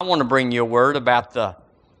I want to bring you a word about the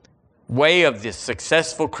way of the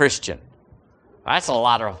successful Christian. That's a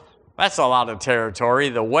lot of territory.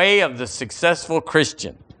 The way of the successful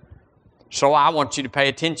Christian. So I want you to pay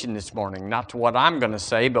attention this morning, not to what I'm going to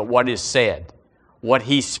say, but what is said, what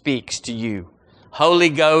He speaks to you. Holy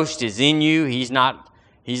Ghost is in you. He's not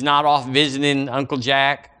off visiting Uncle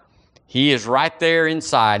Jack. He is right there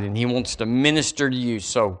inside, and He wants to minister to you.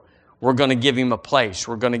 So we're going to give Him a place.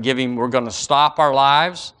 We're going to stop our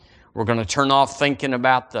lives. We're going to turn off thinking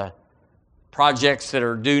about the projects that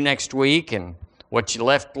are due next week and what you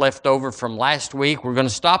left over from last week. We're going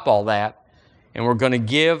to stop all that, and we're going to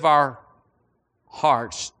give our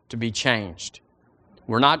hearts to be changed.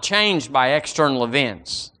 We're not changed by external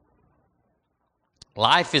events.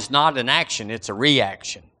 Life is not an action, it's a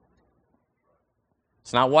reaction.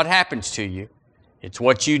 It's not what happens to you, it's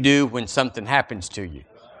what you do when something happens to you.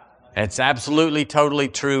 It's absolutely, totally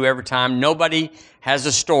true every time. Nobody has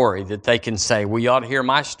a story that they can say, well, you ought to hear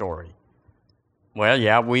my story. Well,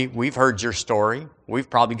 yeah, we've heard your story. We've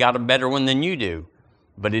probably got a better one than you do,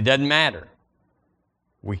 but it doesn't matter.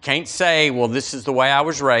 We can't say, well, this is the way I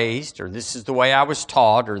was raised, or this is the way I was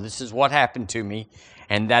taught, or this is what happened to me,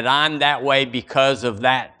 and that I'm that way because of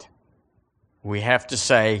that. We have to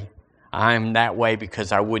say, I'm that way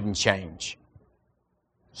because I wouldn't change.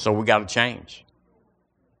 So we got to change.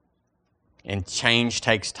 And change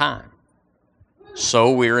takes time.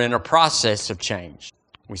 So we're in a process of change.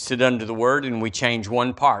 We sit under the Word and we change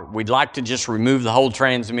one part. We'd like to just remove the whole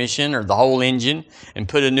transmission or the whole engine and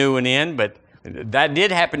put a new one in, but that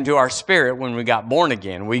did happen to our spirit when we got born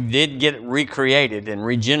again. We did get recreated and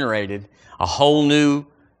regenerated. A whole new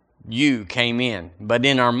you came in. But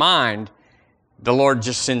in our mind, the Lord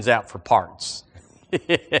just sends out for parts.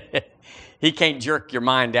 He can't jerk your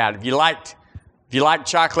mind out. If you liked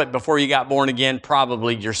chocolate before you got born again,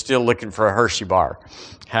 probably you're still looking for a Hershey bar.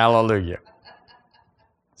 Hallelujah.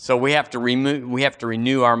 So we have to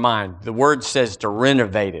renew our mind. The Word says to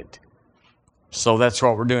renovate it. So that's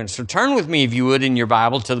what we're doing. So turn with me, if you would, in your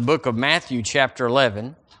Bible to the book of Matthew, chapter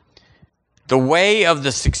 11. The way of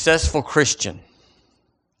the successful Christian.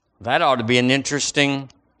 That ought to be an interesting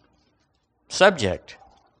subject.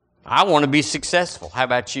 I want to be successful. How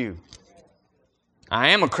about you? I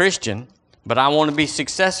am a Christian, but I want to be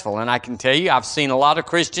successful. And I can tell you, I've seen a lot of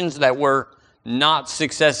Christians that were not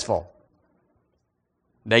successful.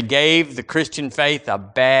 They gave the Christian faith a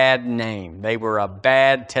bad name. They were a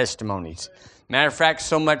bad testimonies. Matter of fact,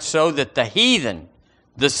 so much so that the heathen,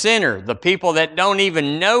 the sinner, the people that don't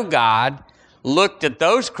even know God, looked at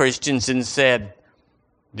those Christians and said,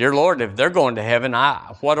 Dear Lord, if they're going to heaven,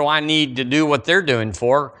 what do I need to do what they're doing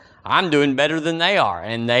for? I'm doing better than they are.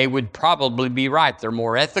 And they would probably be right. They're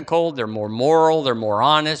more ethical, they're more moral, they're more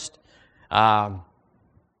honest. They'd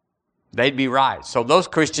be right. So those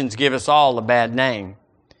Christians give us all a bad name.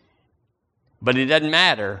 But it doesn't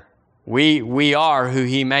matter. We are who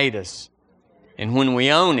He made us. And when we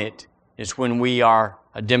own it, is when we are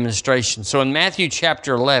a demonstration. So in Matthew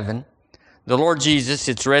chapter 11, the Lord Jesus,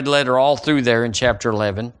 it's red letter all through there in chapter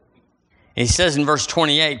 11. He says in verse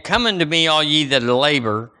 28, Come unto me, all ye that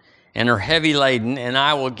labor and are heavy laden, and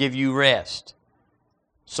I will give you rest.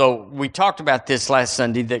 So we talked about this last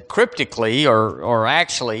Sunday, that cryptically, or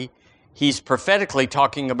actually, He's prophetically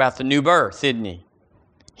talking about the new birth, isn't He?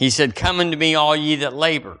 He said, Come unto me, all ye that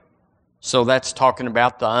labor. So that's talking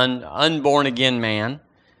about the unborn again man.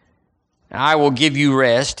 I will give you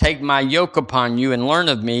rest. Take my yoke upon you and learn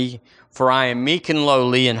of me, for I am meek and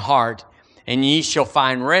lowly in heart, and ye shall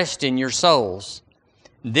find rest in your souls.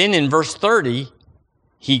 Then in verse 30,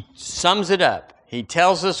 he sums it up. He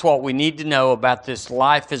tells us what we need to know about this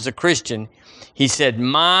life as a Christian. He said,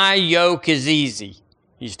 my yoke is easy.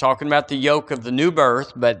 He's talking about the yoke of the new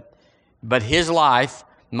birth, but his life,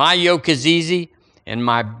 my yoke is easy and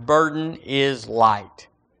my burden is light.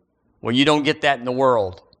 Well, you don't get that in the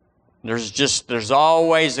world. There's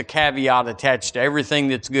always a caveat attached to everything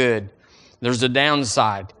that's good. There's a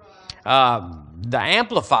downside. The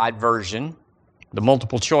Amplified version, the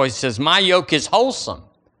multiple choice, says, my yoke is wholesome.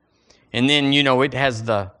 And then, it has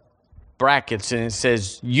the brackets and it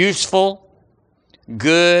says, useful,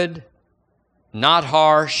 good, not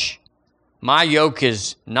harsh. My yoke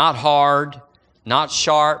is not hard, not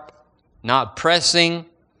sharp, not pressing,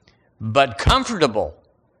 but comfortable.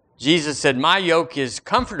 Jesus said, my yoke is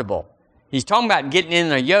comfortable. He's talking about getting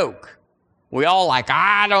in a yoke. We all I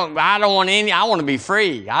want to be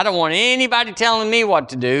free. I don't want anybody telling me what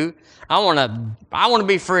to do. I want to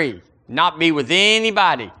be free, not be with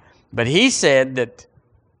anybody. But he said that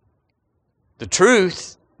the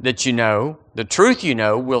truth that the truth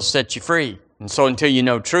will set you free. And so until you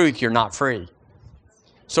know truth, you're not free.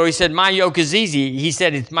 So he said, my yoke is easy. He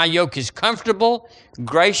said, my yoke is comfortable,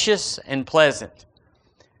 gracious, and pleasant.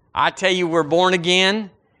 I tell you, we're born again,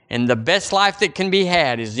 and the best life that can be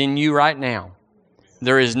had is in you right now.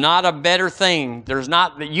 There is not a better thing. There's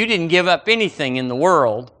not that you didn't give up anything in the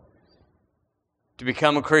world to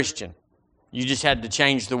become a Christian. You just had to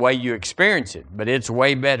change the way you experience it, but it's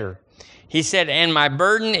way better. He said, and my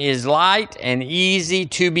burden is light and easy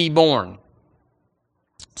to be borne.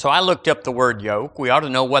 So I looked up the word yoke. We ought to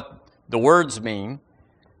know what the words mean.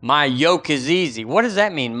 My yoke is easy. What does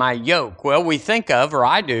that mean, my yoke? Well, we think of, or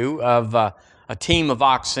I do, of a team of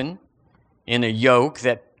oxen in a yoke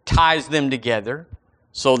that ties them together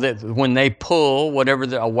so that when they pull, whatever,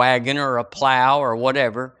 a wagon or a plow or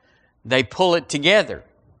whatever, they pull it together.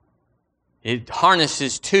 It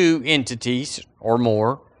harnesses two entities or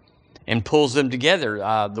more and pulls them together.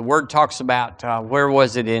 The word talks about, where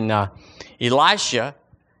was it in Elisha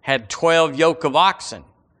had 12 yoke of oxen.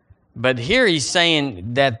 But here he's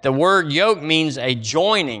saying that the word yoke means a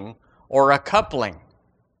joining or a coupling.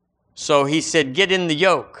 So he said, get in the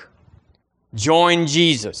yoke. Join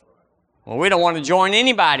Jesus. Well, we don't want to join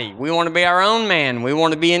anybody. We want to be our own man. We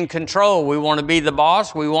want to be in control. We want to be the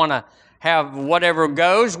boss. We want to have whatever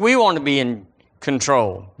goes. We want to be in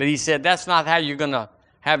control. But he said, that's not how you're going to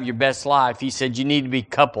have your best life. He said, you need to be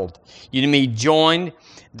coupled. You need to be joined.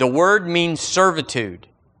 The word means servitude.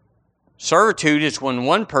 Servitude is when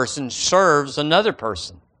one person serves another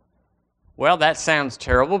person. Well, that sounds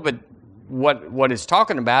terrible, but what it's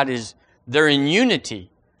talking about is they're in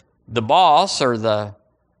unity. The boss or the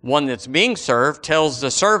one that's being served tells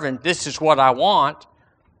the servant, this is what I want.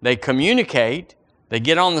 They communicate, they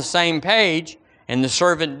get on the same page, and the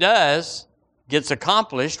servant gets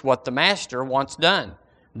accomplished what the master wants done.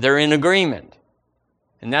 They're in agreement.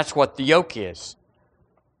 And that's what the yoke is.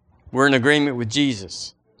 We're in agreement with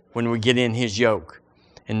Jesus when we get in His yoke.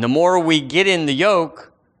 And the more we get in the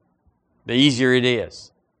yoke, the easier it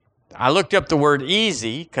is. I looked up the word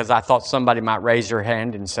easy because I thought somebody might raise their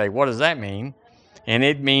hand and say, what does that mean? And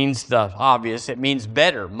it means the obvious. It means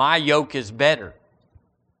better. My yoke is better.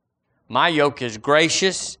 My yoke is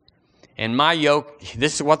gracious, and my yoke,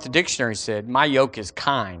 this is what the dictionary said, my yoke is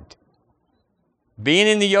kind. Being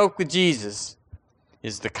in the yoke with Jesus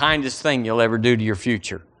is the kindest thing you'll ever do to your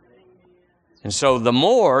future. And so the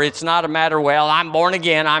more, it's not a matter, well, I'm born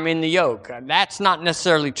again, I'm in the yoke. That's not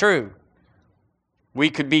necessarily true.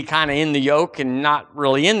 We could be kind of in the yoke and not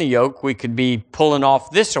really in the yoke. We could be pulling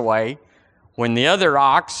off this way when the other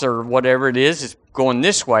ox or whatever it is going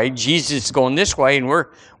this way. Jesus is going this way, and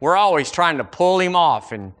we're always trying to pull him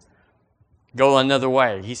off and go another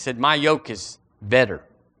way. He said, my yoke is better.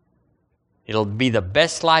 It'll be the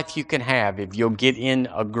best life you can have if you'll get in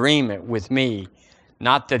agreement with me.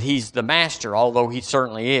 Not that He's the master, although He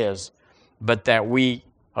certainly is, but that we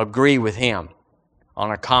agree with Him on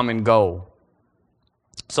a common goal.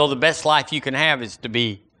 So the best life you can have is to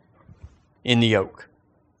be in the yoke.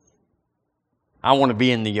 I want to be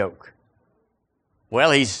in the yoke. Well,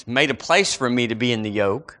 He's made a place for me to be in the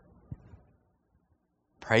yoke.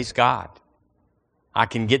 Praise God. I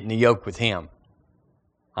can get in the yoke with Him.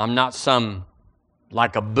 I'm not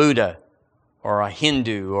like a Buddha or a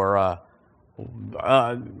Hindu or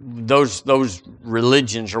those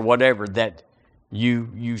religions or whatever that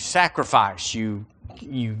you sacrifice, you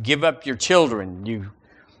give up your children,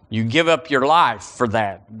 you give up your life for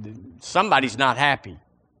that. Somebody's not happy.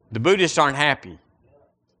 The Buddhists aren't happy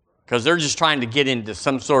because they're just trying to get into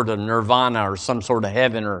some sort of nirvana or some sort of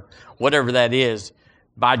heaven or whatever that is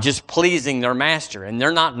by just pleasing their master. And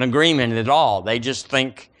they're not in agreement at all. They just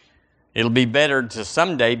think it'll be better to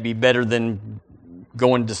someday be better than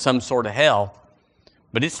going to some sort of hell.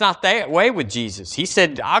 But it's not that way with Jesus. He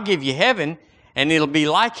said, I'll give you heaven, and it'll be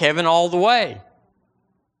like heaven all the way.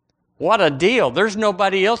 What a deal. There's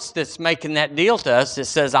nobody else that's making that deal to us that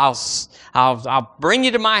says, I'll bring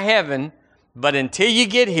you to my heaven, but until you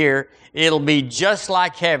get here, it'll be just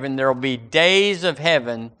like heaven. There'll be days of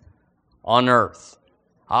heaven on earth.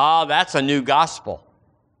 That's a new gospel.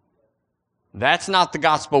 That's not the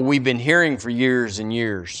gospel we've been hearing for years and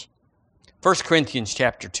years. 1 Corinthians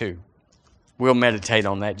chapter 2. We'll meditate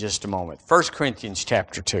on that just a moment. 1 Corinthians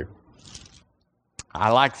chapter 2. I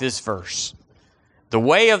like this verse. The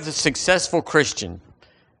way of the successful Christian.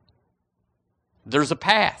 There's a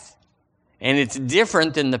path. And it's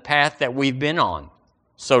different than the path that we've been on,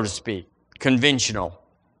 so to speak. Conventional.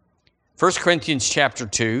 1 Corinthians chapter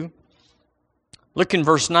 2. Look in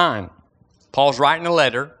verse 9. Paul's writing a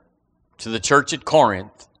letter to the church at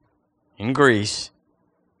Corinth in Greece.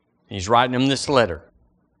 He's writing them this letter.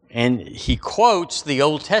 And he quotes the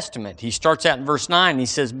Old Testament. He starts out in verse 9. He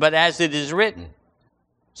says, but as it is written.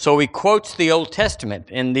 So he quotes the Old Testament.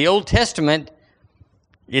 And the Old Testament,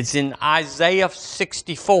 it's in Isaiah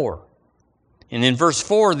 64. And in verse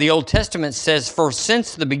 4, the Old Testament says, "For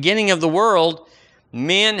since the beginning of the world,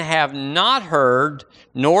 men have not heard,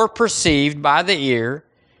 nor perceived by the ear,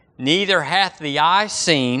 neither hath the eye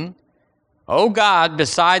seen, O God,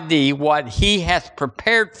 beside thee, what he hath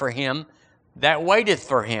prepared for him that waiteth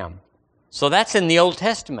for him." So that's in the Old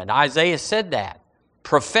Testament. Isaiah said that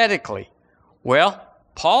prophetically. Well,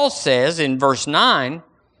 Paul says in verse 9,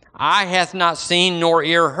 "Eye hath not seen nor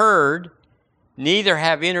ear heard, neither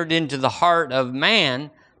have entered into the heart of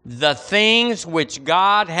man the things which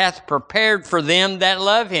God hath prepared for them that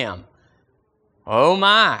love him." Oh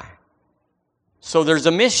my. So there's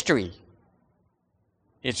a mystery.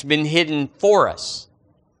 It's been hidden for us.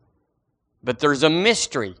 But there's a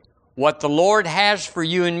mystery. What the Lord has for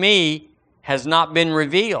you and me has not been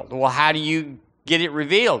revealed. Well, how do you get it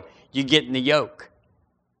revealed? You get in the yoke.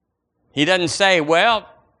 He doesn't say, well,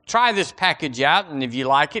 try this package out, and if you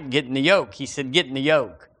like it, get in the yoke. He said, get in the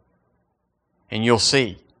yoke, and you'll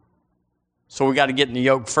see. So we got to get in the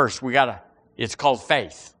yoke first. It's called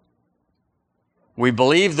faith. We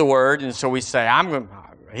believe the word, and so we say,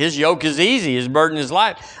 his yoke is easy, his burden is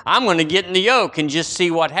light. I'm going to get in the yoke and just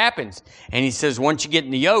see what happens. And he says, once you get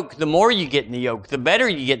in the yoke, the more you get in the yoke, the better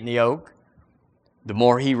you get in the yoke, the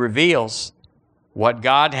more he reveals what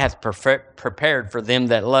God hath prepared for them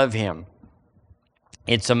that love him.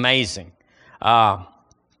 It's amazing.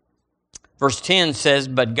 Verse 10 says,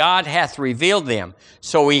 "But God hath revealed them."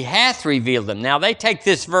 So he hath revealed them. Now they take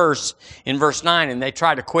this verse in verse 9 and they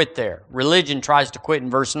try to quit there. Religion tries to quit in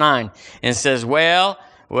verse 9 and says,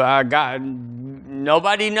 God,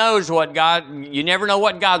 nobody knows what you never know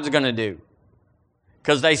what God's going to do.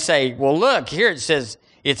 Because they say, well, look, here it says,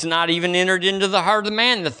 it's not even entered into the heart of the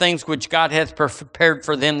man, the things which God hath prepared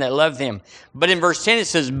for them that love him. But in verse 10 it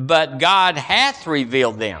says, "But God hath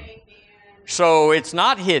revealed them." So it's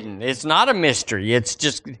not hidden. It's not a mystery.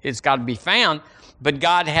 It's got to be found. But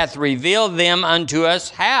God hath revealed them unto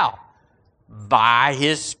us how? By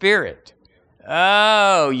his Spirit.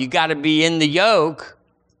 Oh, you got to be in the yoke,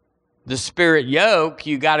 the Spirit yoke.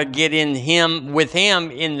 You got to get with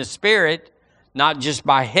him in the Spirit, not just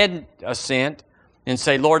by head assent, and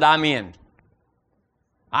say, Lord, I'm in.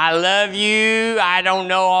 I love you. I don't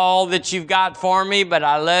know all that you've got for me, but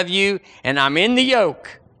I love you, and I'm in the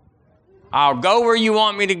yoke. I'll go where you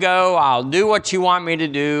want me to go. I'll do what you want me to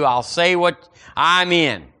do. I'll say what I'm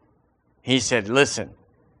in. He said, listen,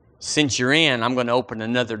 since you're in, I'm going to open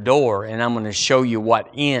another door, and I'm going to show you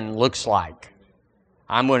what in looks like.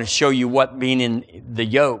 I'm going to show you what being in the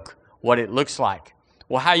yoke, what it looks like.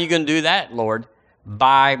 Well, how are you going to do that, Lord?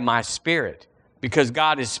 By my Spirit. Because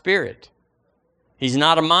God is Spirit. He's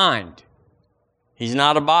not a mind. He's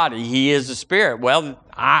not a body. He is a Spirit. Well,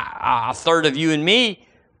 a third of you and me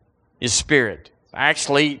is Spirit.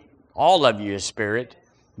 Actually, all of you is Spirit.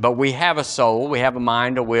 But we have a soul. We have a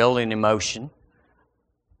mind, a will, and emotion.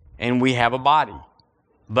 And we have a body.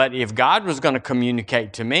 But if God was going to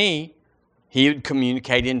communicate to me, he would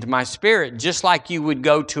communicate into my spirit. Just like you would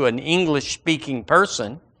go to an English-speaking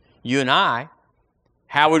person, you and I,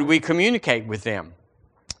 how would we communicate with them?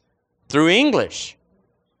 Through English.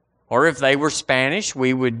 Or if they were Spanish,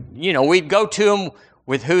 we'd go to them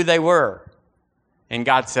with who they were. And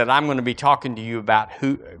God said, I'm going to be talking to you about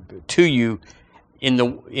in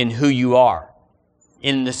who you are,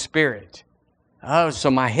 in the Spirit. Oh,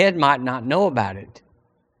 so my head might not know about it.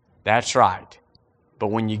 That's right. But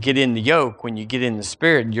when you get in the yoke, when you get in the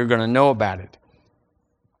Spirit, you're going to know about it.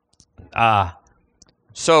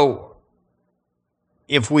 So,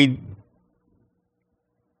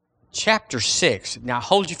 chapter 6, now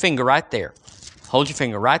hold your finger right there. Hold your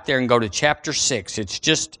finger right there and go to chapter 6.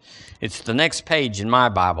 It's the next page in my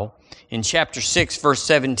Bible. In chapter 6, verse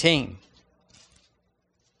 17.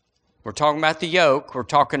 We're talking about the yoke. We're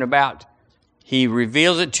talking about he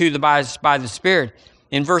reveals it to by the Spirit.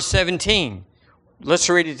 In verse 17, let's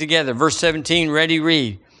read it together. Verse 17, ready,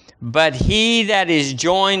 read. But he that is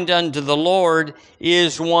joined unto the Lord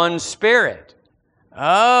is one spirit.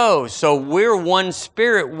 Oh, so we're one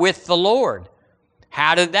spirit with the Lord.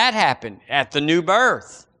 How did that happen? At the new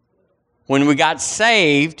birth. When we got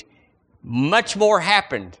saved, much more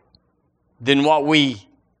happened than what we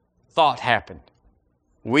thought happened.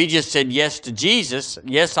 We just said yes to Jesus.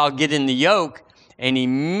 Yes, I'll get in the yoke. And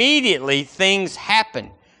immediately things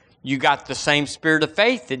happen. You got the same spirit of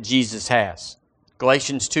faith that Jesus has.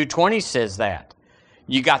 Galatians 2:20 says that.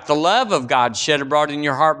 You got the love of God shed abroad in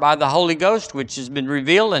your heart by the Holy Ghost, which has been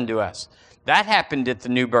revealed unto us. That happened at the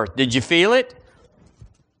new birth. Did you feel it?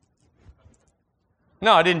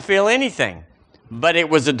 No, I didn't feel anything. but it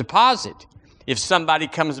was a deposit. If somebody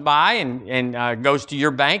comes by and goes to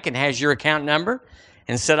your bank and has your account number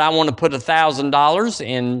and said, I want to put $1,000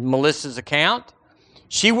 in Melissa's account,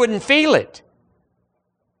 she wouldn't feel it.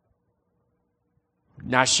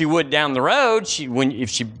 Now, she would down the road.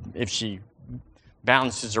 If she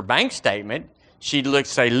balances her bank statement, she'd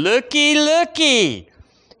say, looky, looky,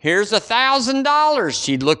 here's $1,000.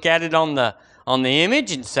 She'd look at it on the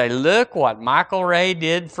image and say, look what Michael Ray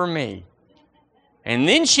did for me. And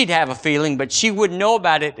then she'd have a feeling, but she wouldn't know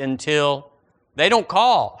about it until they don't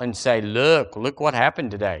call and say, look what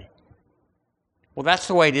happened today. Well, that's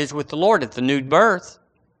the way it is with the Lord. At the new birth,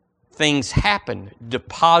 things happen.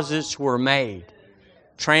 Deposits were made.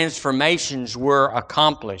 Transformations were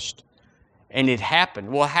accomplished. And it happened.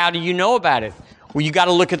 Well, how do you know about it? Well, you got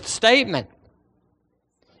to look at the statement.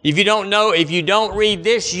 If you don't read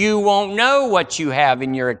this, you won't know what you have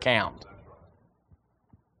in your account.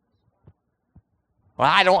 Well,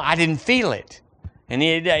 I didn't feel it.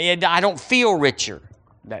 And I don't feel richer.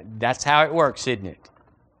 That's how it works, isn't it?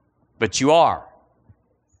 But you are.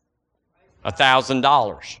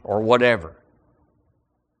 $1,000 or whatever.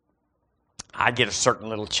 I get a certain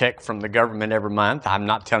little check from the government every month. I'm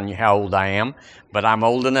not telling you how old I am, but I'm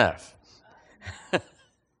old enough.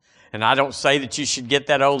 And I don't say that you should get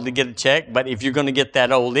that old to get a check, but if you're going to get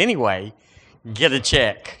that old anyway, get a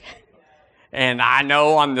check. And I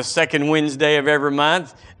know on the second Wednesday of every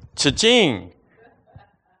month, cha-ching,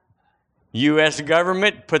 U.S.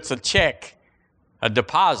 government puts a check, a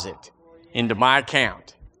deposit, into my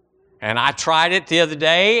account. And I tried it the other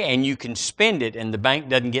day, and you can spend it, and the bank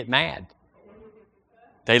doesn't get mad.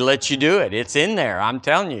 They let you do it. It's in there, I'm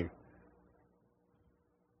telling you.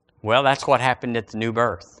 Well, that's what happened at the new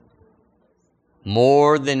birth.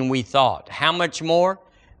 More than we thought. How much more?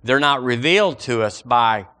 They're not revealed to us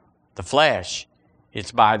by the flesh.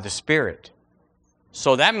 It's by the Spirit.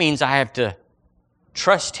 So that means I have to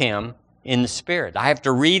trust Him in the Spirit. I have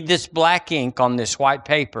to read this black ink on this white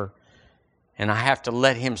paper, and I have to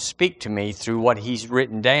let Him speak to me through what He's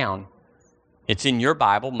written down. It's in your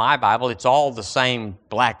Bible, my Bible. It's all the same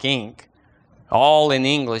black ink, all in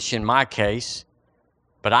English in my case.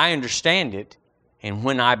 But I understand it, and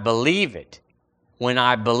when I believe it,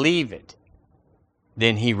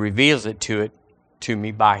 then He reveals it to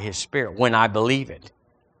me by His Spirit, when I believe it.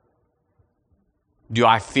 Do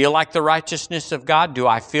I feel like the righteousness of God? Do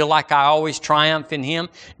I feel like I always triumph in Him?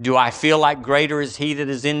 Do I feel like greater is He that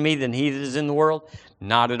is in me than he that is in the world?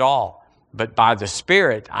 Not at all. But by the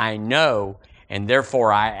Spirit, I know, and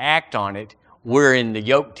therefore I act on it. We're in the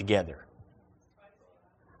yoke together.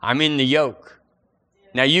 I'm in the yoke.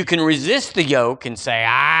 Now, you can resist the yoke and say,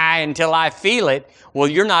 until I feel it. Well,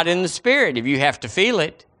 you're not in the Spirit if you have to feel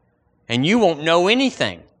it. And you won't know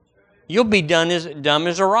anything. You'll be dumb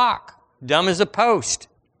as a rock, dumb as a post.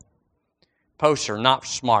 Posts are not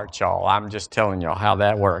smart, y'all. I'm just telling y'all how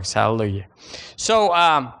that works. Hallelujah. So,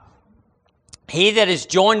 he that is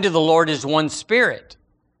joined to the Lord is one spirit.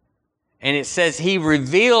 And it says He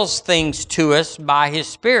reveals things to us by His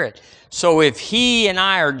Spirit. So if He and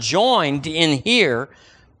I are joined in here,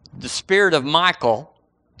 the spirit of Michael,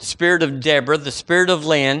 the spirit of Deborah, the spirit of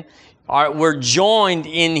Lynn, we're joined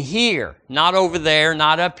in here. Not over there,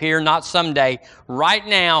 not up here, not someday. Right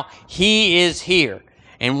now, He is here.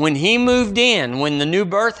 And when He moved in, when the new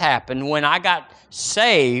birth happened, when I got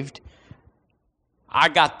saved, I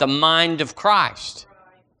got the mind of Christ.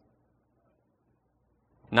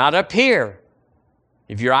 Not up here.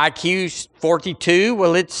 If your IQ's 42,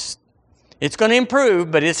 well, it's going to improve,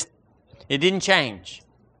 but it didn't change.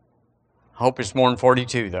 I hope it's more than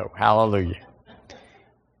 42, though. Hallelujah.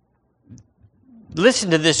 Listen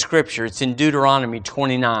to this scripture. It's in Deuteronomy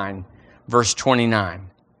 29, verse 29.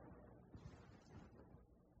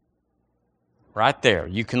 Right there.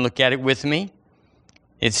 You can look at it with me.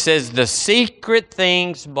 It says, the secret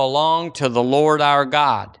things belong to the Lord our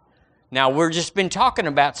God. Now, we've just been talking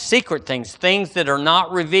about secret things, things that are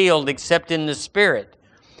not revealed except in the Spirit.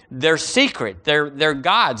 They're secret. They're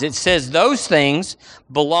God's. It says those things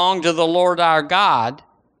belong to the Lord our God,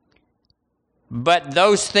 but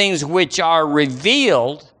those things which are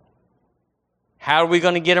revealed, how are we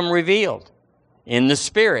going to get them revealed? In the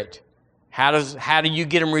Spirit. How do you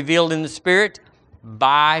get them revealed in the Spirit?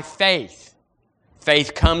 By faith.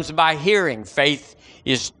 Faith comes by hearing. Faith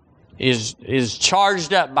is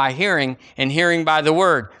charged up by hearing, and hearing by the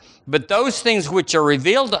Word. But those things which are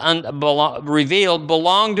revealed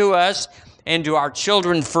belong to us and to our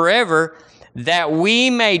children forever, that we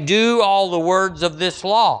may do all the words of this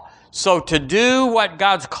law. So to do what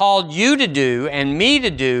God's called you to do and me to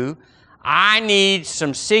do, I need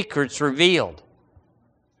some secrets revealed.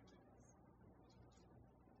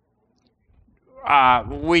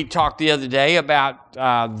 we talked the other day about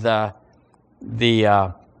the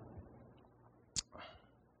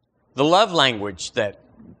love language that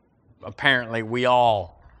apparently we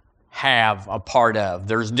all have a part of.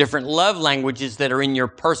 There's different love languages that are in your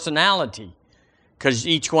personality because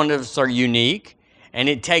each one of us are unique, and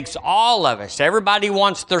it takes all of us. Everybody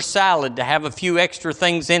wants their salad to have a few extra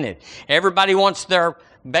things in it. Everybody wants their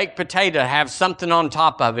baked potato to have something on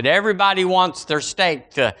top of it. Everybody wants their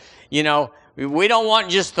steak to, we don't want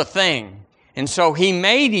just the thing. And so He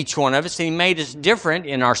made each one of us. He made us different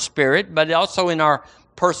in our spirit, but also in our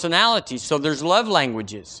personality. So there's love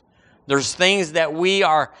languages. There's things that we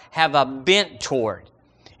have a bent toward.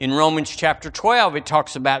 In Romans chapter 12, it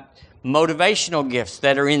talks about motivational gifts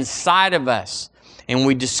that are inside of us. And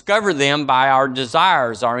we discover them by our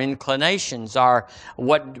desires, our inclinations,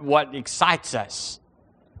 what excites us.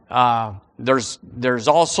 There's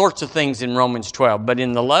all sorts of things in Romans 12, but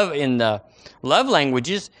in the love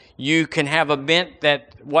languages, you can have a bent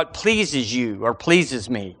that what pleases you or pleases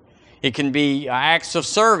me. It can be acts of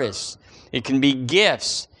service. It can be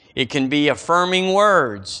gifts. It can be affirming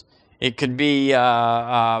words. It could be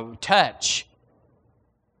touch.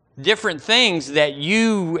 Different things that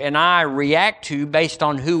you and I react to based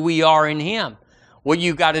on who we are in Him. Well,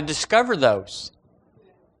 you've got to discover those.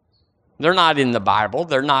 They're not in the Bible.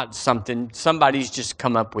 They're not somebody's just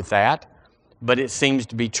come up with that. But it seems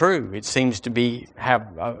to be true. It seems to have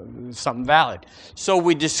something valid. So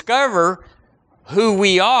we discover who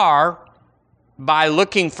we are by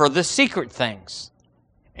looking for the secret things.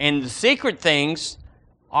 And the secret things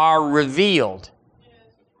are revealed.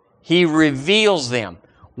 He reveals them.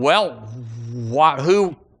 Well,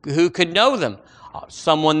 who could know them?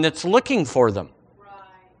 Someone that's looking for them.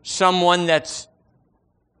 Someone that's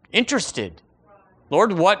interested.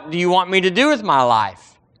 Lord, what do you want me to do with my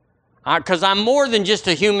life? Because I'm more than just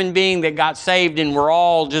a human being that got saved and we're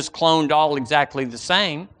all just cloned all exactly the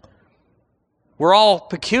same. We're all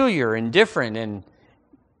peculiar and different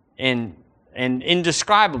and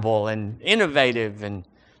indescribable and innovative and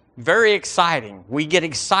very exciting. We get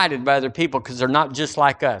excited by other people because they're not just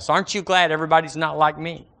like us. Aren't you glad everybody's not like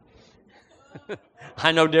me?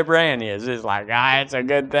 I know Deborah Ann is. It's like, it's a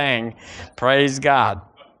good thing. Praise God.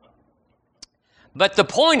 But the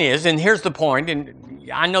point is, and here's the point,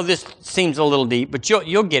 and I know this seems a little deep, but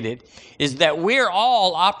you'll get it, is that we're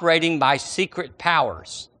all operating by secret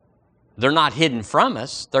powers. They're not hidden from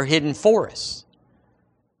us. They're hidden for us.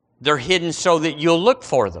 They're hidden so that you'll look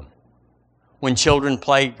for them. When children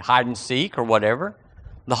play hide and seek or whatever,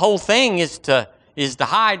 the whole thing is to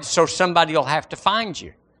hide so somebody will have to find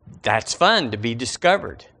you. That's fun to be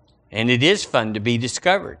discovered. And it is fun to be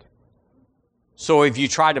discovered. So if you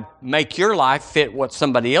try to make your life fit what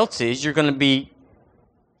somebody else is, you're going to be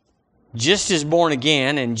just as born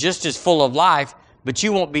again and just as full of life, but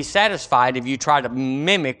you won't be satisfied if you try to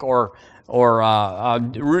mimic or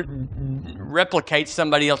replicate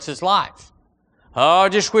somebody else's life. Oh, I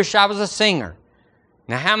just wish I was a singer.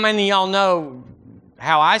 Now, how many of y'all know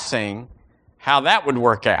how I sing, how that would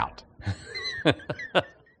work out?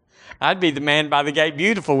 I'd be the man by the gate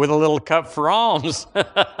beautiful with a little cup for alms.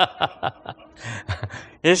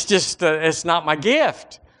 It's just, it's not my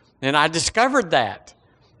gift. And I discovered that.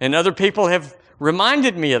 And other people have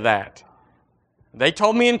reminded me of that. They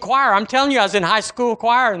told me in choir. I'm telling you, I was in high school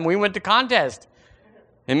choir and we went to contest.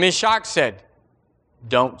 And Miss Shock said,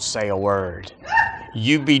 "Don't say a word.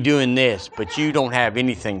 You be doing this, but you don't have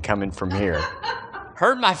anything coming from here."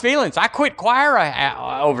 Hurt my feelings. I quit choir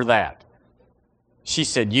over that. She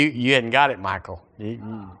said, you hadn't got it, Michael.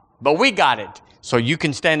 But we got it. So you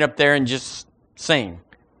can stand up there and just sing,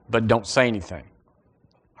 but don't say anything.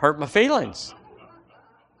 Hurt my feelings.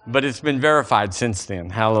 But it's been verified since then.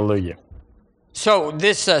 Hallelujah. So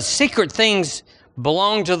this secret things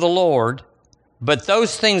belong to the Lord, but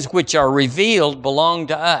those things which are revealed belong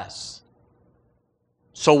to us.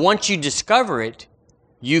 So once you discover it,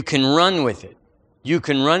 you can run with it. You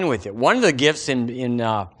can run with it. One of the gifts in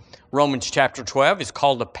Romans chapter 12 is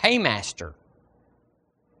called a paymaster.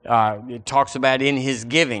 It talks about in his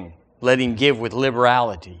giving, let him give with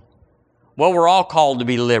liberality. Well, we're all called to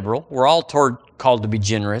be liberal. We're all called to be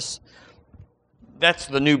generous. That's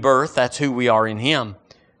the new birth. That's who we are in Him.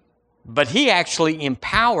 But He actually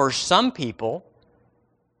empowers some people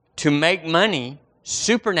to make money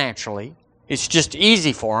supernaturally. It's just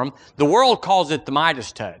easy for them. The world calls it the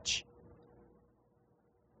Midas touch.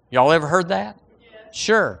 Y'all ever heard that? Yes.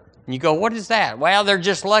 Sure. And you go, what is that? Well, they're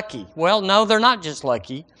just lucky. Well, no, they're not just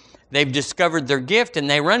lucky. They've discovered their gift and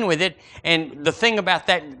they run with it. And the thing about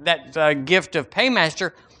that gift of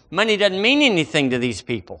paymaster, money doesn't mean anything to these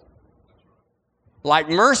people. Like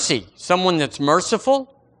mercy, someone that's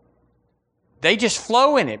merciful, they just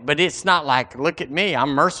flow in it. But it's not like, look at me, I'm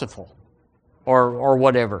merciful, or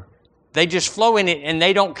whatever. They just flow in it, and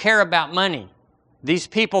they don't care about money. These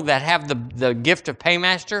people that have the gift of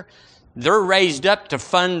paymaster, they're raised up to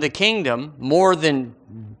fund the kingdom more than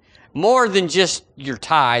just your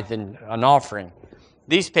tithe and an offering.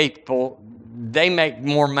 These people, they make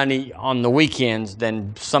more money on the weekends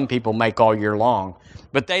than some people make all year long.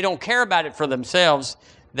 But they don't care about it for themselves.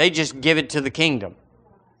 They just give it to the kingdom.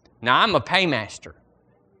 Now, I'm a paymaster.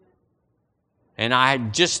 And I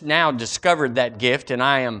just now discovered that gift, and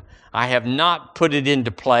I have not put it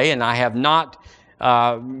into play, and I have not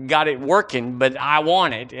got it working, but I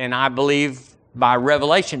want it, and I believe by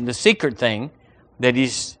revelation, the secret thing, that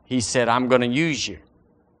he said, I'm going to use you.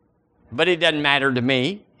 But it doesn't matter to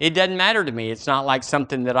me. It doesn't matter to me. It's not like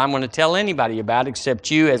something that I'm going to tell anybody about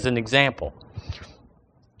except you as an example.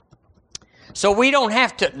 So we don't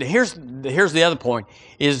have to, here's the other point,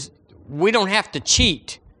 is we don't have to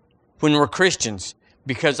cheat when we're Christians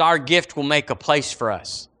because our gift will make a place for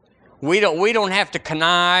us. We don't have to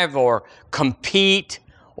connive or compete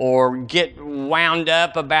or get wound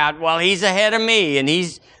up about, well, he's ahead of me and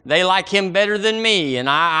they like him better than me and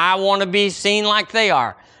I want to be seen like they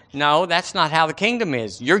are. No, that's not how the kingdom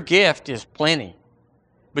is. Your gift is plenty,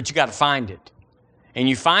 but you got to find it. And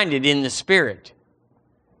you find it in the Spirit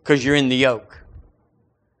because you're in the yoke.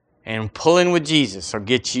 And pulling with Jesus will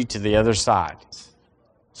get you to the other side.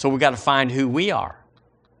 So we got to find who we are.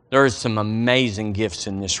 There are some amazing gifts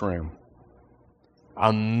in this room.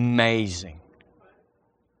 Amazing.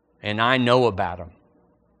 And I know about them.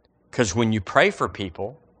 Because when you pray for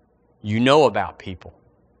people, you know about people.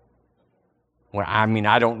 Well, I mean,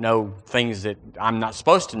 I don't know things that I'm not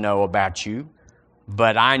supposed to know about you,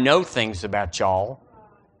 but I know things about y'all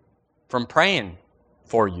from praying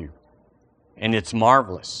for you. And it's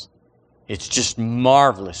marvelous. It's just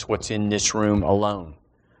marvelous what's in this room alone.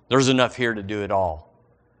 There's enough here to do it all.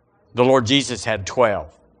 The Lord Jesus had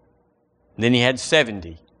 12. Then he had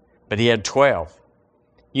 70, but he had 12.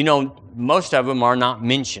 You know, most of them are not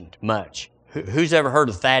mentioned much. Who's ever heard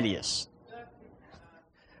of Thaddeus?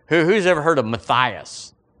 Who's ever heard of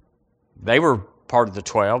Matthias? They were part of the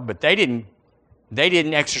 12, but they didn't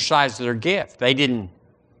exercise their gift.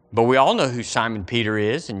 But we all know who Simon Peter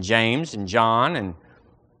is, and James, and John, and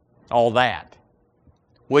all that.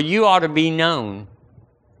 Well, you ought to be known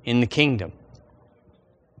in the kingdom.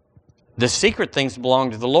 The secret things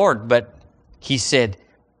belong to the Lord, but he said,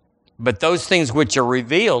 but those things which are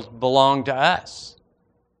revealed belong to us.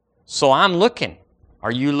 So I'm looking.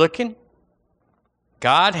 Are you looking?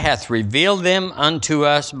 God hath revealed them unto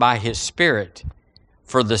us by his Spirit.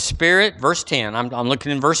 For the Spirit, verse 10, I'm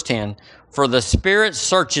looking in verse 10, for the Spirit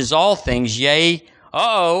searches all things, yea,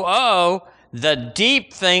 the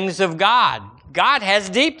deep things of God. God has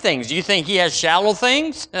deep things. Do you think he has shallow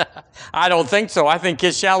things? I don't think so. I think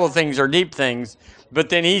his shallow things are deep things. But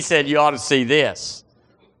then he said, you ought to see this.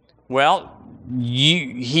 Well,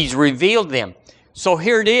 he's revealed them. So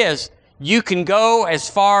here it is. You can go as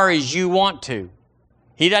far as you want to.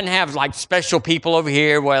 He doesn't have like special people over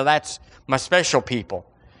here. Well, that's my special people.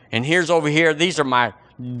 And here's over here, these are my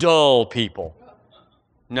dull people.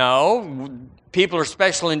 No, people are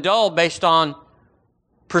special and dull based on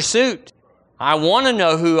pursuit. I want to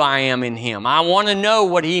know who I am in him. I want to know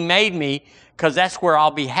what he made me because that's where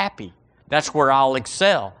I'll be happy. That's where I'll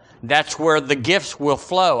excel. That's where the gifts will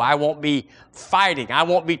flow. I won't be fighting. I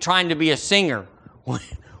won't be trying to be a singer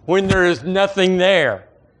when there is nothing there.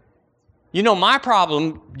 You know, my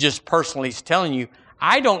problem, just personally, is telling you,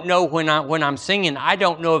 I don't know when I'm singing, I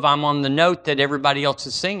don't know if I'm on the note that everybody else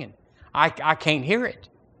is singing. I can't hear it.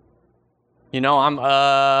 You know,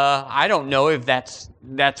 I don't know if that's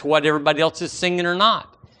what everybody else is singing or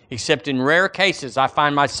not. Except in rare cases, I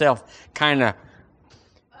find myself kind of,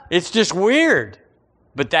 it's just weird.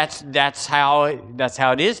 But that's how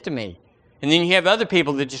it is to me. And then you have other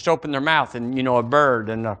people that just open their mouth and, you know, a bird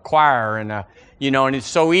and a choir and and it's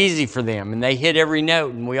so easy for them. And they hit every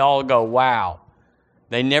note and we all go, wow.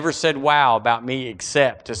 They never said wow about me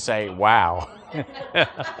except to say wow.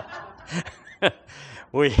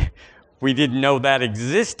 We didn't know that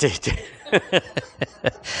existed.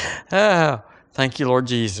 Oh, thank you, Lord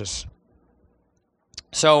Jesus.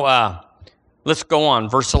 So let's go on,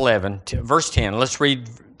 verse 11, verse 10. Let's read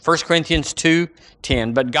 1 Corinthians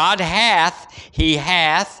 2:10. But God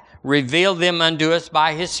hath revealed them unto us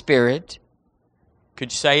by his Spirit.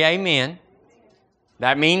 Could you say amen?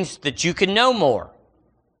 That means that you can know more.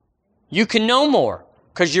 You can know more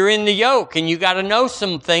because you're in the yoke and you got to know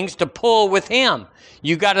some things to pull with him.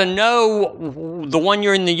 You got to know the one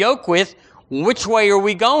you're in the yoke with which way are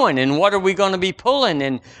we going, and what are we going to be pulling,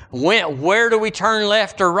 and where do we turn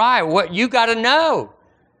left or right? What you got to know.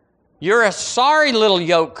 You're a sorry little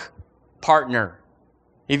yoke partner.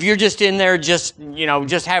 If you're just in there just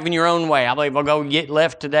having your own way. I believe I'll go get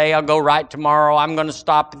left today, I'll go right tomorrow, I'm going to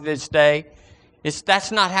stop this day.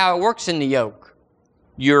 That's not how it works in the yoke.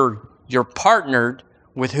 You're partnered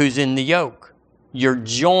with who's in the yoke. You're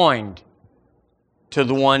joined to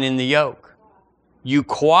the one in the yoke. You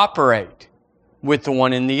cooperate with the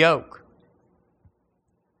one in the yoke.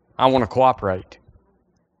 I want to cooperate.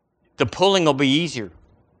 The pulling will be easier.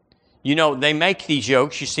 You know, they make these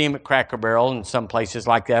yokes. You see them at Cracker Barrel and some places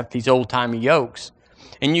like that, these old-timey yokes.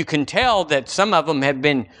 And you can tell that some of them have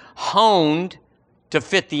been honed to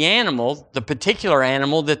fit the animal, the particular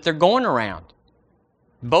animal that they're going around.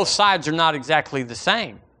 Both sides are not exactly the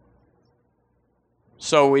same.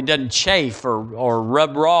 So it doesn't chafe or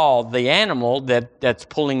rub raw the animal that's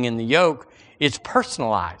pulling in the yoke. It's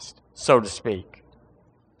personalized, so to speak.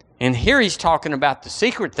 And here he's talking about the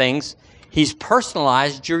secret things. He's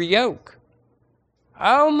personalized your yoke.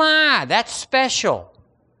 Oh my, that's special.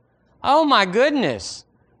 Oh my goodness.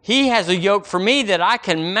 He has a yoke for me that I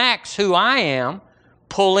can max who I am,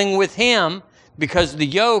 pulling with him, because the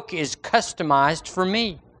yoke is customized for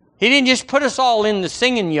me. He didn't just put us all in the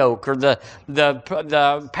singing yoke or the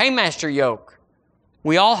paymaster yoke.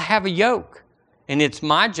 We all have a yoke, and it's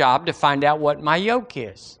my job to find out what my yoke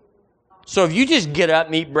is. So if you just get up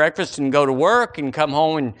and eat breakfast and go to work and come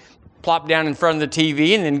home and plop down in front of the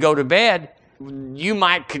TV and then go to bed, you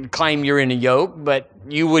could claim you're in a yoke, but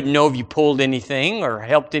you wouldn't know if you pulled anything or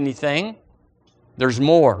helped anything. There's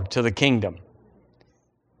more to the kingdom.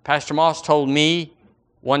 Pastor Moss told me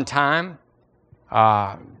one time,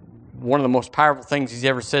 one of the most powerful things he's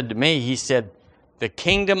ever said to me, he said, the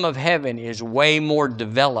kingdom of heaven is way more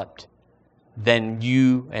developed than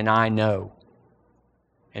you and I know.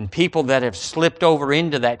 And people that have slipped over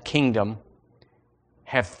into that kingdom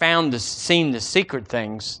have seen the secret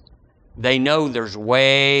things. They know there's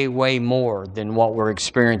way, way more than what we're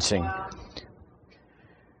experiencing.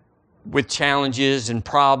 With challenges and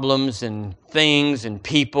problems and things and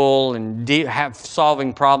people and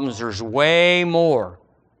solving problems, there's way more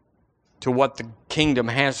to what the kingdom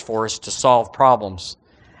has for us to solve problems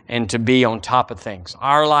and to be on top of things.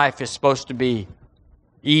 Our life is supposed to be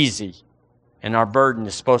easy, and our burden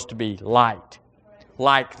is supposed to be light.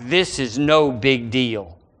 Like, this is no big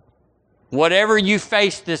deal. Whatever you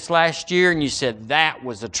faced this last year and you said, that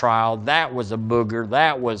was a trial, that was a booger,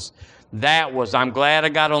 that was, I'm glad I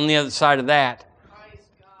got on the other side of that.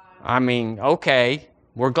 I mean, okay,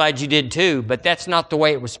 we're glad you did too, but that's not the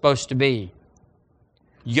way it was supposed to be.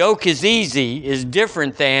 Yoke is easy is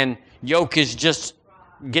different than yoke is just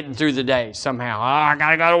getting through the day somehow. Oh, I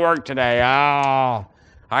got to go to work today. Oh,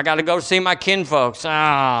 I got to go see my kinfolks.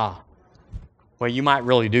 Ah. Well, you might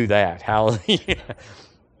really do that. Hallelujah.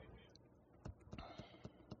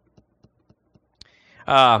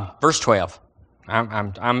 Verse 12.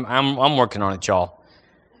 I'm working on it, y'all.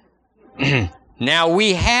 Now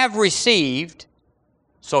we have received,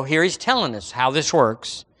 so here he's telling us how this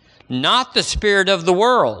works, not the spirit of the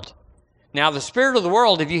world. Now the spirit of the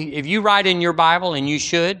world, if you write in your Bible, and you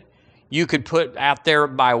should, you could put out there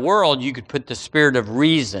by world, you could put the spirit of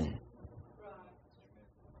reason.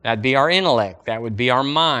 That'd be our intellect. That would be our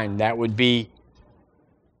mind. That would be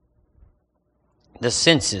the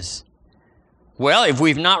senses. Well, if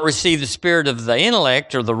we've not received the spirit of the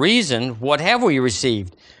intellect or the reason, what have we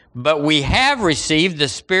received? But we have received the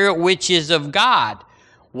Spirit which is of God.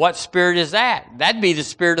 What spirit is that? That'd be the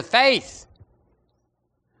spirit of faith.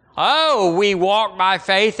 Oh, we walk by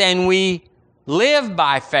faith and we live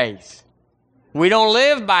by faith. We don't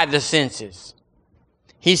live by the senses.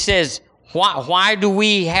 He says, why do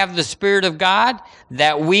we have the Spirit of God?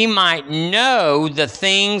 That we might know the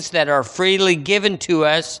things that are freely given to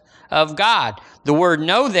us of God. The word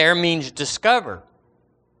know there means discover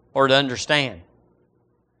or to understand.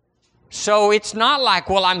 So it's not like,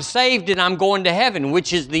 well, I'm saved and I'm going to heaven,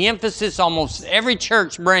 which is the emphasis almost every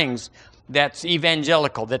church brings that's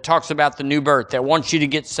evangelical, that talks about the new birth, that wants you to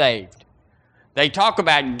get saved. They talk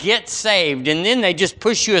about get saved, and then they just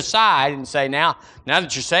push you aside and say, now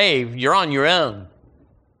that you're saved, you're on your own.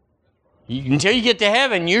 Until you get to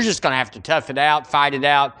heaven, you're just going to have to tough it out, fight it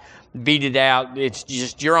out, beat it out. It's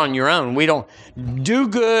just, you're on your own. We don't do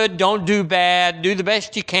good, don't do bad, do the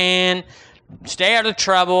best you can, stay out of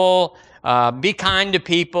trouble, be kind to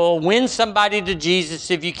people, win somebody to Jesus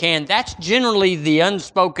if you can. That's generally the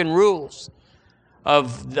unspoken rules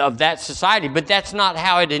of that society, but that's not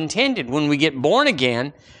how it intended. When we get born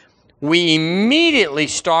again, we immediately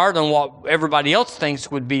start on what everybody else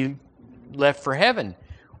thinks would be left for heaven.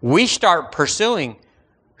 We start pursuing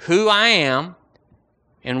who I am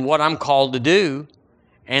and what I'm called to do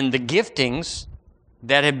and the giftings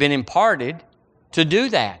that have been imparted to do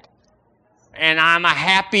that. And I'm a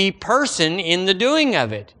happy person in the doing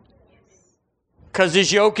of it. Because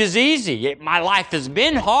His yoke is easy. My life has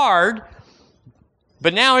been hard,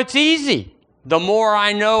 but now it's easy. The more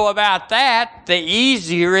I know about that, the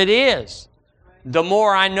easier it is. The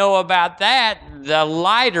more I know about that, the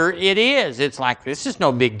lighter it is. It's like, this is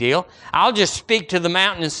no big deal. I'll just speak to the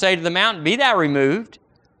mountain and say to the mountain, be thou removed,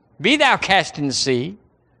 be thou cast in the sea.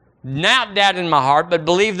 Not doubt in my heart, but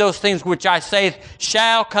believe those things which I say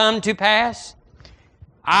shall come to pass.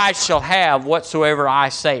 I shall have whatsoever I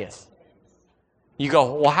saith. You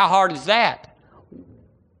go, well, how hard is that?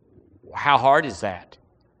 How hard is that?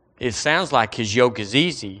 It sounds like His yoke is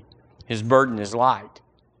easy, His burden is light.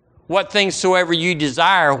 What things soever you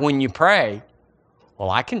desire when you pray,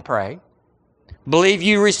 well, I can pray. Believe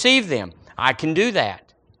you receive them. I can do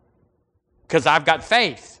that because I've got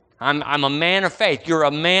faith. I'm a man of faith. You're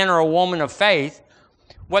a man or a woman of faith.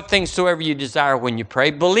 What things soever you desire when you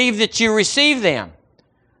pray, believe that you receive them.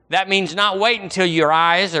 That means not wait until your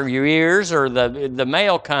eyes or your ears or the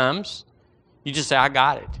mail comes. You just say, I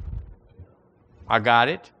got it. I got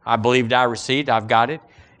it. I believed I received. I've got it.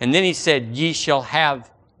 And then He said, ye shall have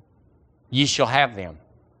them.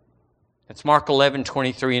 That's Mark 11,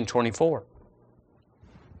 23 and 24.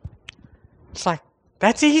 It's like,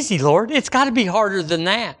 that's easy, Lord. It's got to be harder than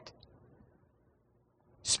that.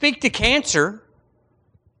 Speak to cancer,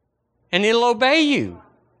 and it'll obey you.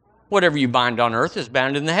 Whatever you bind on earth is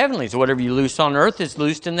bound in the heavenlies. Whatever you loose on earth is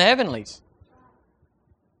loosed in the heavenlies.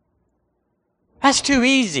 That's too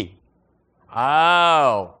easy.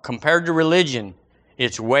 Oh, compared to religion,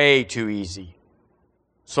 it's way too easy.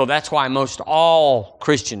 So that's why most all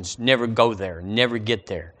Christians never go there, never get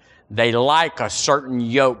there. They like a certain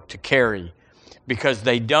yoke to carry because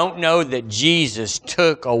they don't know that Jesus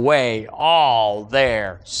took away all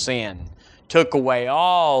their sin, took away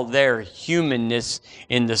all their humanness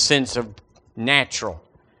in the sense of natural,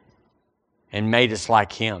 and made us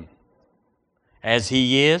like Him. As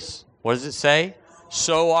He is, what does it say?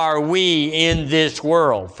 So are we in this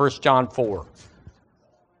world, 1 John 4.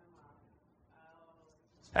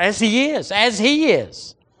 As He is, as He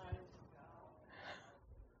is.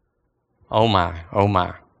 Oh my, oh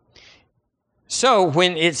my. So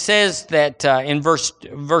when it says that in verse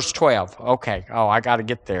 12, okay, I got to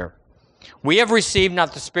get there. We have received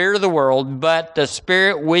not the spirit of the world, but the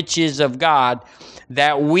Spirit which is of God,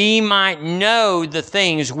 that we might know the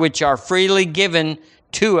things which are freely given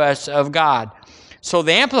to us of God. So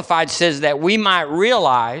the Amplified says that we might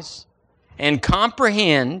realize and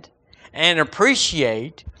comprehend and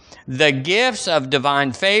appreciate the gifts of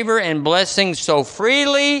divine favor and blessings so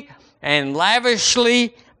freely and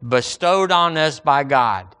lavishly bestowed on us by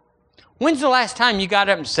God. When's the last time you got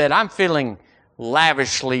up and said, I'm feeling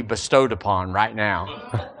lavishly bestowed upon right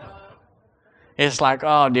now? It's like,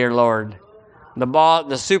 oh, dear Lord,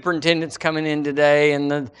 the superintendent's coming in today and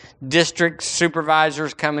the district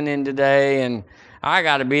supervisor's coming in today and I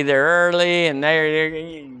got to be there early, and there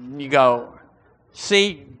you go.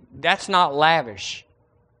 See, that's not lavish.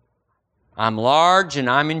 I'm large and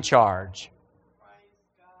I'm in charge.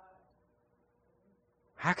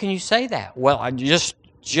 How can you say that? Well, I just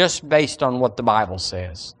based on what the Bible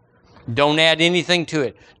says. Don't add anything to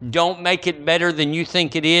it. Don't make it better than you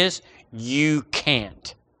think it is. You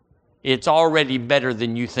can't. It's already better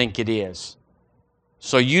than you think it is.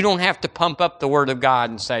 So you don't have to pump up the Word of God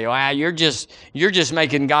and say, "Wow, you're just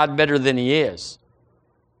making God better than He is."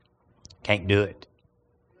 Can't do it.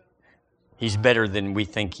 He's better than we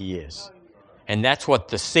think He is. And that's what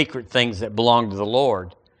the secret things that belong to the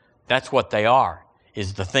Lord, that's what they are,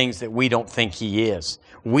 is the things that we don't think He is.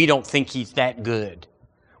 We don't think He's that good.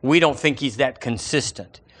 We don't think He's that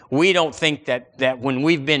consistent. We don't think that when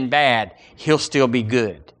we've been bad, He'll still be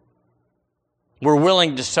good. We're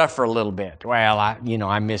willing to suffer a little bit. Well,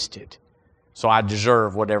 I missed it, so I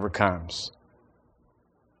deserve whatever comes.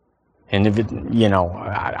 And if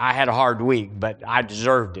I had a hard week, but I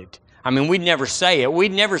deserved it. I mean, we'd never say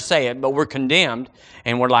it, but we're condemned,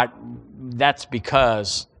 and we're like, that's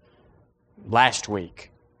because last week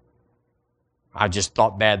I just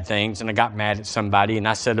thought bad things, and I got mad at somebody, and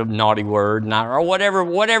I said a naughty word, or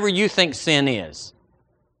whatever you think sin is.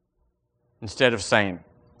 Instead of saying,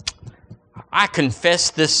 I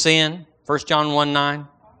confess this sin, 1 John 1:9,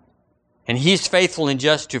 and He's faithful and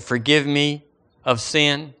just to forgive me of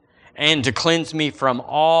sin and to cleanse me from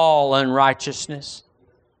all unrighteousness.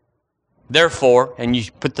 Therefore, and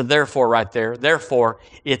you put the therefore right there, therefore,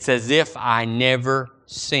 it's as if I never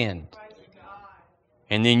sinned.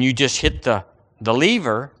 And then you just hit the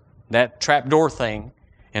lever, that trapdoor thing,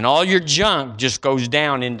 and all your junk just goes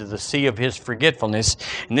down into the sea of His forgetfulness.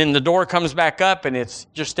 And then the door comes back up and it's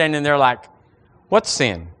just standing there like, what's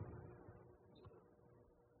sin?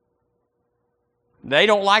 They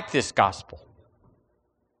don't like this gospel.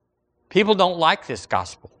 People don't like this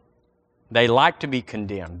gospel. They like to be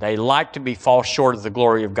condemned. They like to fall short of the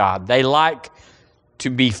glory of God. They like to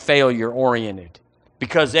be failure-oriented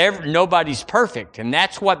because nobody's perfect, and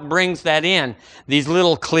that's what brings that in, these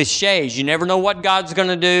little cliches. You never know what God's going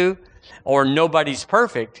to do, or nobody's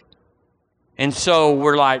perfect. And so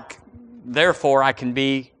we're like, therefore I can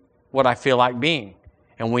be what I feel like being,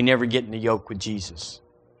 and we never get in the yoke with Jesus.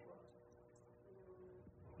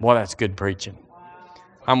 Boy, that's good preaching.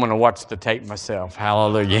 I'm going to watch the tape myself.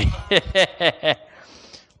 Hallelujah.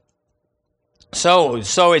 So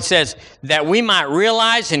it says that we might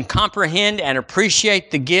realize and comprehend and appreciate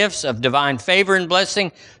the gifts of divine favor and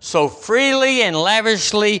blessing so freely and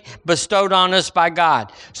lavishly bestowed on us by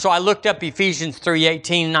God. So I looked up Ephesians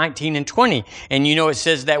 3:18, 19, and 20. And it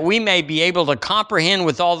says that we may be able to comprehend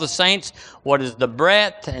with all the saints what is the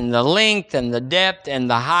breadth and the length and the depth and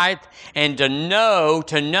the height, and to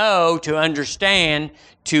understand,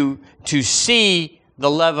 to see the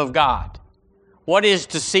love of God. What is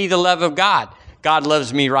to see the love of God? God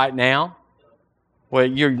loves me right now. Well,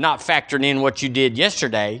 you're not factoring in what you did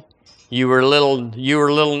yesterday. You were a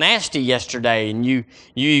little nasty yesterday, and you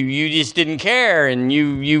just didn't care, and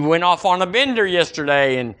you went off on a bender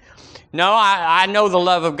yesterday. And no, I know the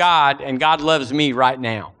love of God, and God loves me right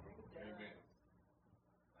now.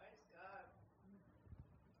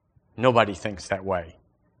 Nobody thinks that way.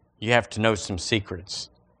 You have to know some secrets.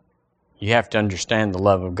 You have to understand the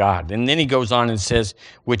love of God. And then he goes on and says,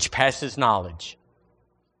 which passes knowledge.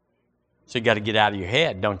 So you got to get out of your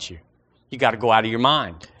head, don't you? You got to go out of your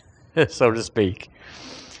mind, so to speak.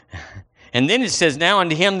 And then it says, now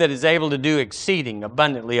unto Him that is able to do exceeding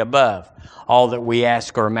abundantly above all that we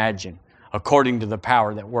ask or imagine, according to the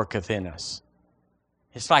power that worketh in us.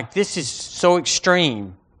 It's like this is so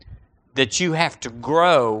extreme that you have to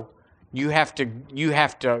grow. You have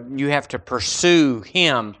to pursue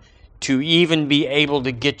Him to even be able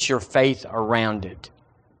to get your faith around it.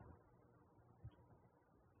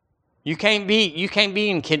 You can't be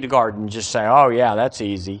in kindergarten and just say, oh yeah, that's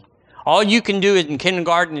easy. All you can do in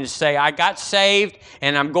kindergarten is say, I got saved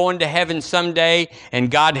and I'm going to heaven someday and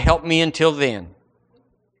God help me until then.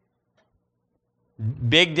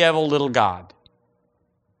 Big devil, little God.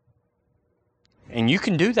 And you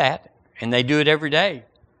can do that, and they do it every day,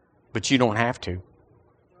 but you don't have to.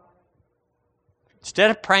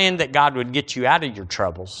 Instead of praying that God would get you out of your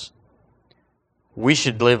troubles, we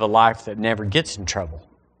should live a life that never gets in trouble.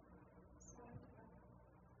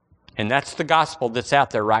 And that's the gospel that's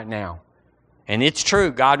out there right now. And it's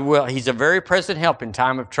true, God will. He's a very present help in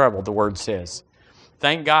time of trouble, the Word says.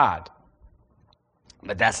 Thank God.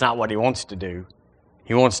 But that's not what He wants to do.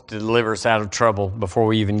 He wants to deliver us out of trouble before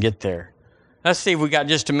we even get there. Let's see if we got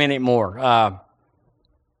just a minute more.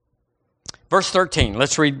 Verse 13,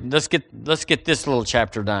 let's read. Let's get this little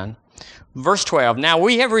chapter done. Verse 12, now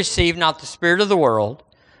we have received not the spirit of the world,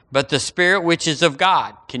 but the Spirit which is of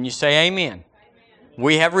God. Can you say amen? Amen.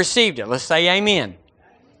 We have received it. Let's say amen.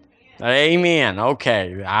 Amen.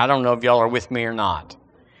 Okay. I don't know if y'all are with me or not.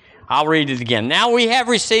 I'll read it again. Now we have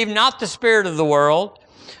received not the spirit of the world,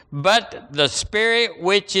 but the Spirit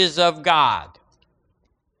which is of God,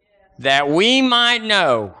 that we might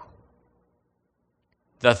know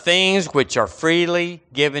the things which are freely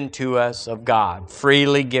given to us of God.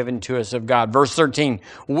 Freely given to us of God. Verse 13,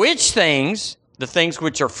 which things, the things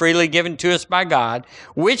which are freely given to us by God,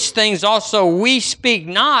 which things also we speak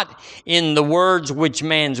not in the words which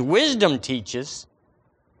man's wisdom teaches.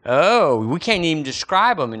 Oh, we can't even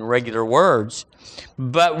describe them in regular words.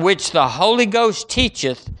 But which the Holy Ghost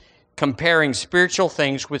teacheth, comparing spiritual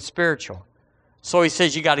things with spiritual. So he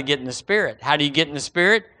says you got to get in the Spirit. How do you get in the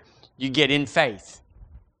Spirit? You get in faith.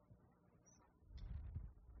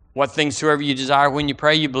 What things soever you desire when you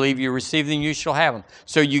pray, you believe you receive them, you shall have them.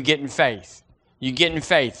 So you get in faith. You get in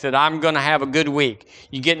faith that I'm going to have a good week.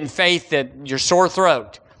 You get in faith that your sore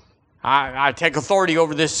throat, I take authority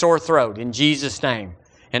over this sore throat in Jesus' name.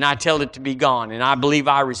 And I tell it to be gone. And I believe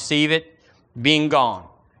I receive it being gone.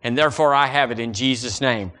 And therefore I have it in Jesus'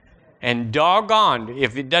 name. And doggone,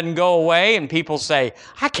 if it doesn't go away and people say,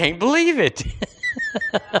 I can't believe it.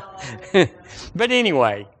 But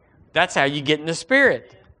anyway, that's how you get in the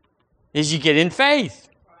Spirit, is you get in faith.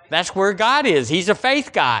 That's where God is. He's a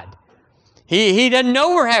faith God. He doesn't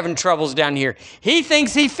know we're having troubles down here. He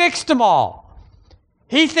thinks He fixed them all.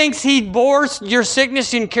 He thinks He bore your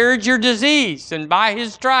sickness and carried your disease, and by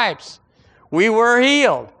His stripes we were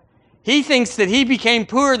healed. He thinks that He became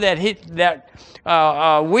poor that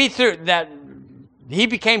we through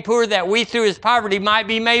His poverty might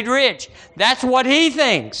be made rich. That's what he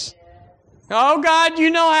thinks. Oh God, you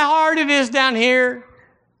know how hard it is down here.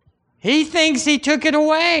 He thinks He took it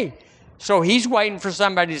away. So he's waiting for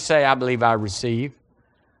somebody to say, I believe I receive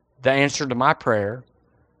the answer to my prayer,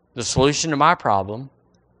 the solution to my problem,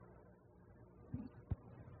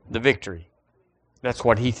 the victory. That's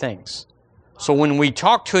what he thinks. So when we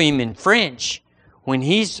talk to him in French, when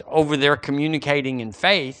he's over there communicating in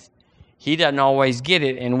faith, he doesn't always get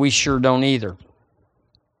it, and we sure don't either.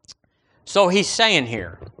 So he's saying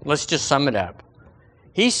here, let's just sum it up.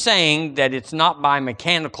 He's saying that it's not by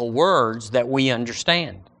mechanical words that we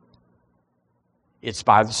understand. It's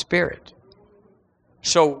by the Spirit.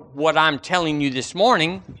 So what I'm telling you this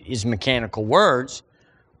morning is mechanical words,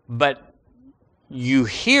 but you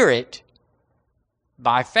hear it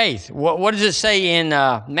by faith. What does it say in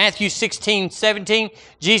Matthew 16:17?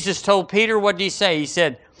 Jesus told Peter, what did He say? He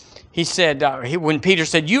said, when Peter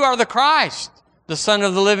said, you are the Christ, the Son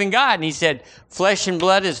of the living God. And He said, flesh and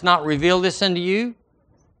blood has not revealed this unto you.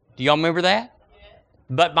 Do y'all remember that? Yes.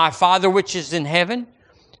 But my Father which is in heaven.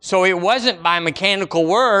 So it wasn't by mechanical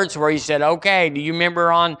words where He said, okay, do you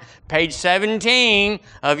remember on page 17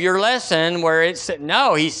 of your lesson where it said,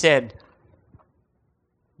 no, He said,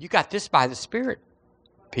 you got this by the Spirit,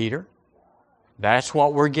 Peter. That's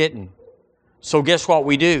what we're getting. So guess what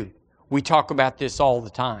we do? We talk about this all the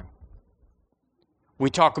time. We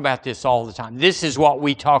talk about this all the time. This is what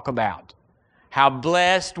we talk about. How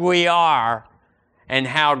blessed we are, and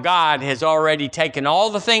how God has already taken all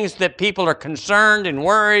the things that people are concerned and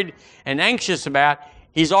worried and anxious about.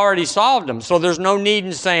 He's already solved them. So there's no need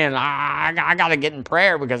in saying, I got to get in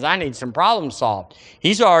prayer because I need some problems solved.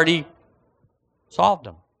 He's already solved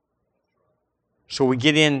them. So we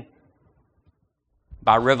get in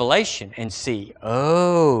by revelation and see,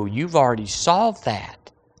 oh, you've already solved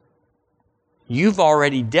that. You've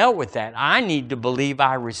already dealt with that. I need to believe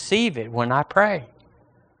I receive it when I pray.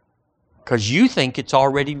 Because you think it's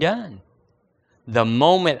already done. The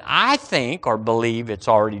moment I think or believe it's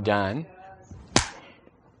already done,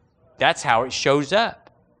 that's how it shows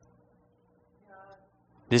up.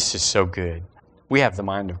 This is so good. We have the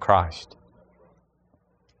mind of Christ.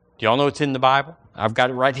 Do y'all know it's in the Bible? I've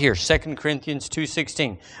got it right here, 2 Corinthians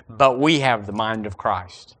 2:16. But we have the mind of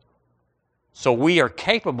Christ. So we are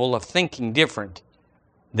capable of thinking different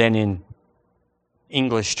than in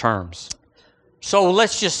English terms. So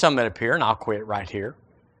let's just sum it up here, and I'll quit right here.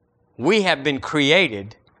 We have been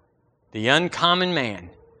created, the uncommon man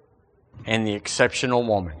and the exceptional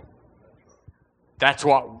woman. That's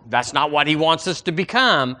not what He wants us to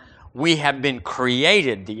become. We have been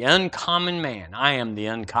created, the uncommon man. I am the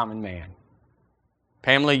uncommon man.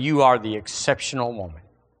 Pamela, you are the exceptional woman.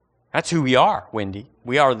 That's who we are, Wendy.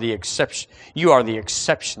 We are the exception. You are the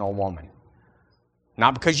exceptional woman.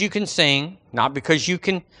 Not because you can sing, not because you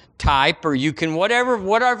can type or you can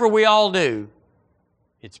whatever we all do.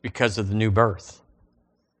 It's because of the new birth.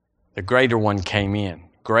 The greater one came in.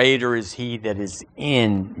 Greater is He that is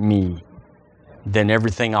in me than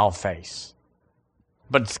everything I'll face.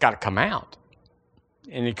 But it's got to come out.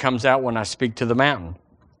 And it comes out when I speak to the mountain.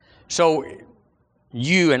 So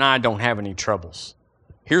you and I don't have any troubles.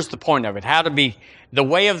 Here's the point of it. The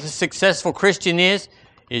way of the successful Christian is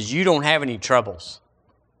you don't have any troubles.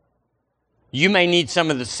 You may need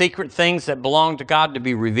some of the secret things that belong to God to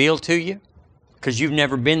be revealed to you because you've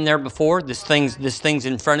never been there before. This thing's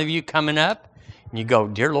in front of you coming up. And you go,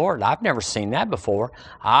 dear Lord, I've never seen that before.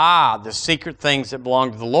 The secret things that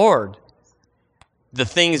belong to the Lord. The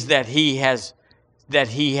things that He has,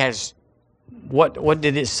 what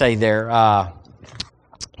did it say there?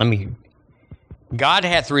 God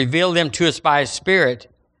hath revealed them to us by His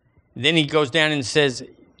Spirit. Then he goes down and says,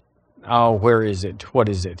 where is it? What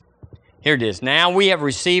is it? Here it is. Now we have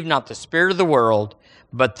received not the spirit of the world,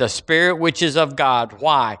 but the Spirit which is of God.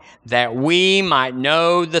 Why? That we might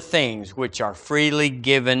know the things which are freely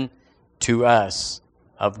given to us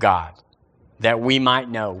of God. That we might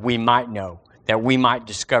know, that we might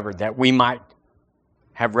discover, that we might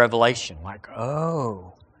have revelation. Like,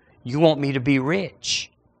 oh, you want me to be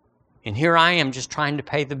rich. And here I am just trying to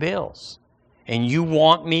pay the bills. And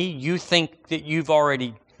you think that you've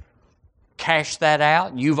already cashed that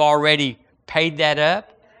out. You've already paid that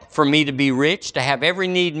up for me to be rich, to have every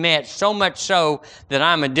need met, so much so that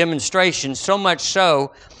I'm a demonstration, so much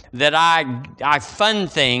so that I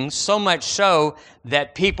fund things, so much so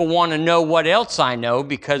that people want to know what else I know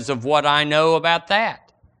because of what I know about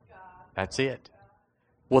that. That's it.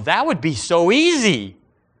 Well, that would be so easy.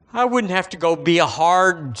 I wouldn't have to go be a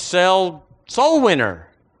hard sell soul winner.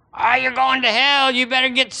 Oh, you're going to hell. You better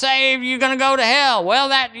get saved. You're going to go to hell. Well,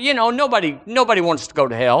 that, nobody wants to go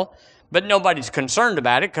to hell, but nobody's concerned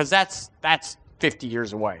about it because that's 50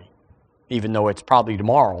 years away, even though it's probably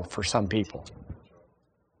tomorrow for some people.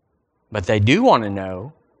 But they do want to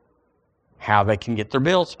know how they can get their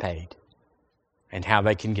bills paid and how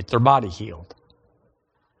they can get their body healed.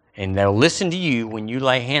 And they'll listen to you when you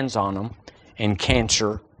lay hands on them and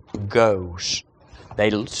cancer goes.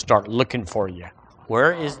 They start looking for you.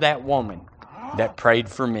 Where is that woman that prayed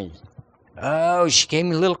for me? Oh, she gave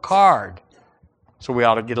me a little card. So we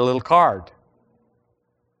ought to get a little card.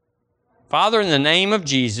 Father, in the name of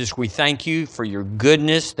Jesus, we thank you for your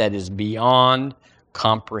goodness that is beyond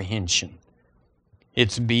comprehension.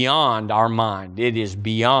 It's beyond our mind. It is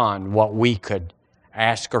beyond what we could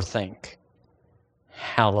ask or think.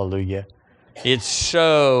 Hallelujah. It's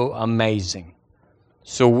so amazing.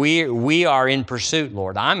 So we are in pursuit,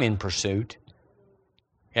 Lord. I'm in pursuit.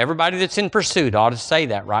 Everybody that's in pursuit ought to say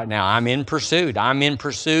that right now. I'm in pursuit. I'm in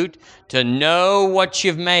pursuit to know what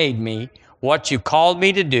you've made me, what you've called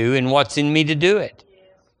me to do, and what's in me to do it.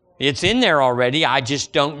 It's in there already. I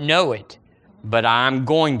just don't know it. But I'm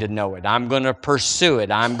going to know it. I'm going to pursue it.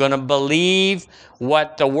 I'm going to believe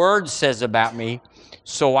what the Word says about me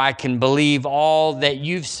so I can believe all that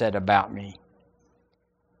you've said about me.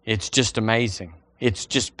 It's just amazing. It's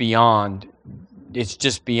just beyond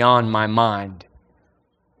my mind.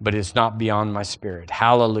 But it's not beyond my spirit.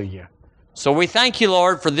 Hallelujah. So we thank you,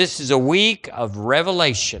 Lord, for this is a week of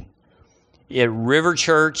revelation. At River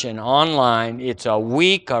Church and online, it's a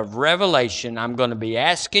week of revelation. I'm going to be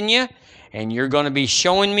asking you, and you're going to be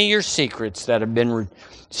showing me your secrets that have been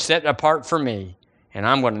set apart for me. And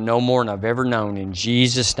I'm going to know more than I've ever known. In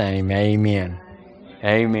Jesus' name, amen.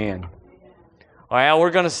 Amen. Well,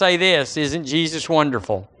 we're going to say this. Isn't Jesus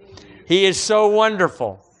wonderful? He is so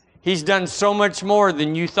wonderful. He's done so much more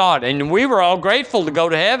than you thought. And we were all grateful to go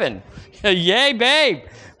to heaven. Yay, babe.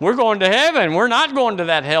 We're going to heaven. We're not going to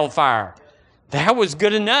that hellfire. That was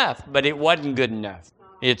good enough, but it wasn't good enough.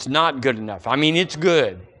 It's not good enough. I mean, it's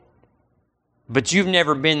good. But you've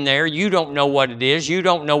never been there. You don't know what it is. You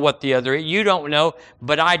don't know what the other is. You don't know.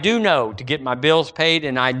 But I do know to get my bills paid,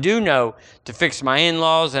 and I do know to fix my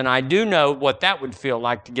in-laws, and I do know what that would feel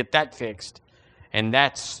like to get that fixed. And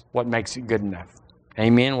that's what makes it good enough.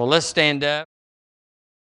 Amen. Well, let's stand up.